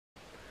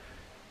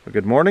Well,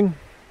 good morning.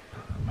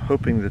 I'm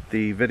hoping that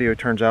the video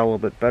turns out a little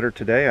bit better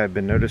today. I've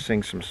been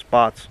noticing some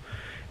spots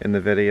in the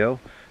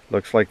video.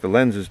 Looks like the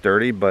lens is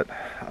dirty, but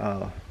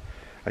I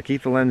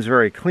keep the lens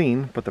very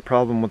clean. But the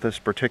problem with this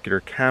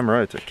particular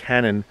camera, it's a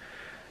Canon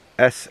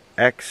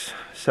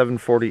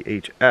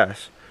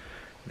SX740HS.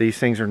 These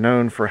things are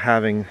known for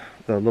having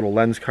the little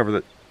lens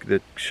cover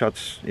that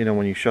shuts,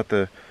 when you shut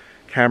the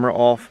camera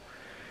off,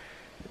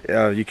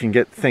 you can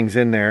get things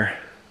in there.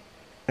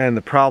 And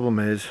the problem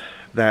is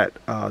that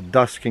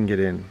dust can get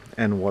in,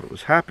 and what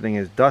was happening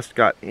is dust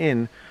got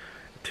in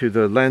to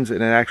the lens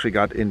and it actually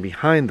got in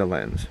behind the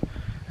lens.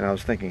 And I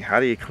was thinking, how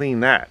do you clean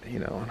that?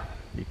 You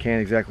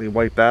can't exactly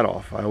wipe that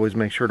off. I always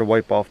make sure to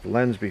wipe off the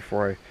lens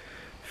before I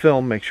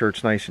film, make sure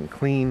it's nice and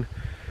clean.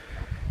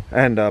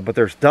 And but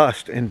there's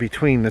dust in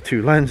between the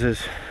two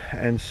lenses,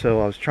 and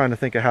so I was trying to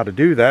think of how to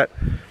do that.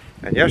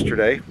 And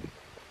yesterday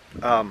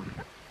I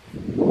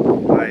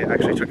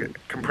actually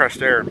took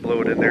compressed air and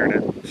blew it in there,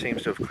 and it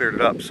seems to have cleared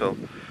it up. So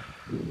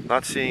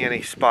not seeing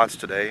any spots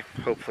today.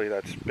 Hopefully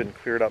that's been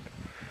cleared up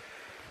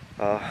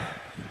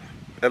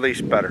at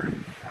least better.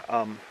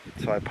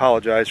 So I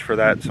apologize for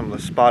that, some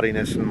of the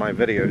spottiness in my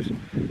videos.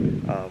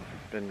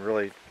 Been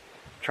really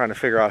trying to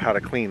figure out how to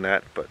clean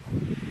that, but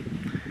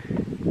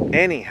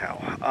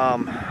anyhow,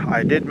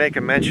 I did make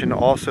a mention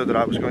also that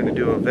I was going to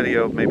do a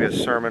video, maybe a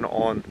sermon,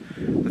 on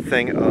the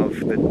thing of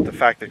the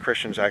fact that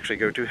Christians actually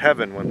go to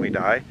heaven when we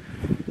die.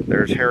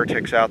 There's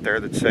heretics out there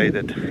that say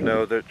that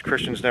no, that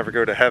Christians never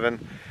go to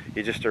heaven,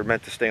 you just are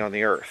meant to stay on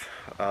the earth.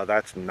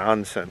 That's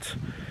nonsense,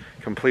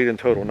 complete and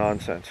total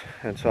nonsense.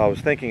 And so I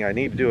was thinking I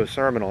need to do a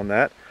sermon on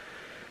that.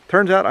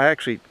 Turns out I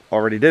actually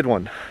already did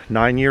one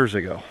 9 years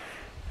ago.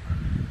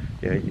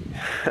 Yeah,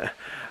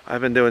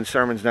 I've been doing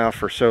sermons now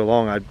for so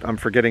long, I'm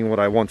forgetting what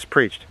I once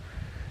preached.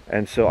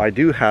 And so I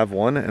do have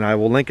one, and I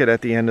will link it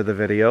at the end of the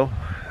video.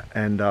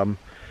 And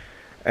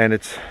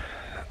it's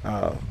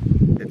not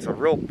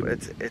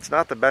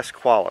the best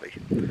quality.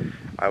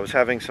 I was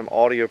having some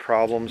audio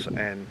problems,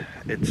 and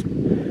it's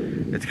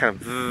kind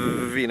of,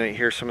 you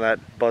hear some of that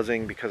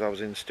buzzing because I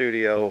was in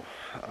studio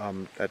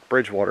at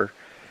Bridgewater,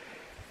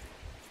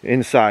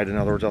 inside, in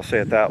other words, I'll say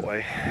it that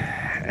way.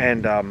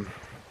 And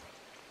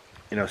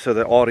so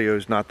the audio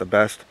is not the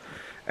best,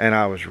 and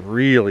I was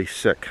really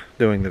sick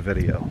doing the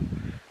video.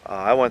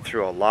 I went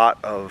through a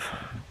lot of,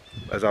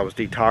 as I was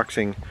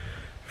detoxing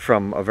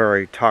from a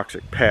very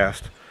toxic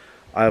past,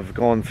 I've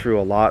gone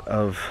through a lot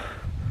of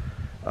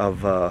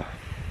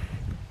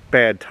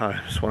bad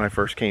times. When I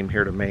first came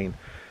here to Maine,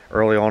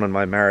 early on in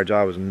my marriage,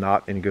 I was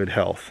not in good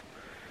health.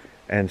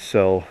 And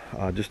so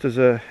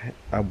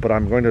but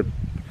I'm going to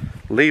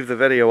leave the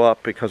video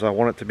up because I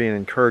want it to be an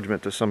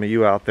encouragement to some of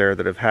you out there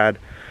that have had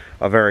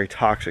a very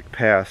toxic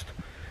past,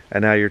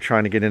 and now you're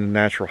trying to get into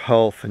natural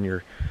health, and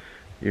you're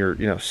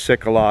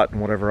sick a lot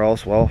and whatever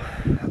else. Well,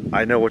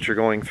 I know what you're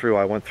going through.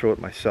 I went through it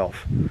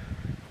myself.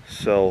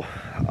 So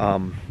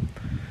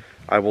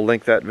I will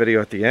link that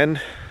video at the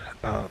end,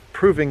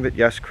 proving that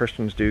yes,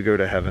 Christians do go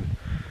to heaven.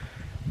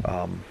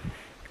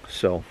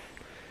 So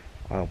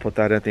I'll put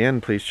that at the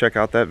end. Please check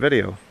out that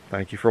video.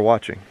 Thank you for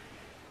watching.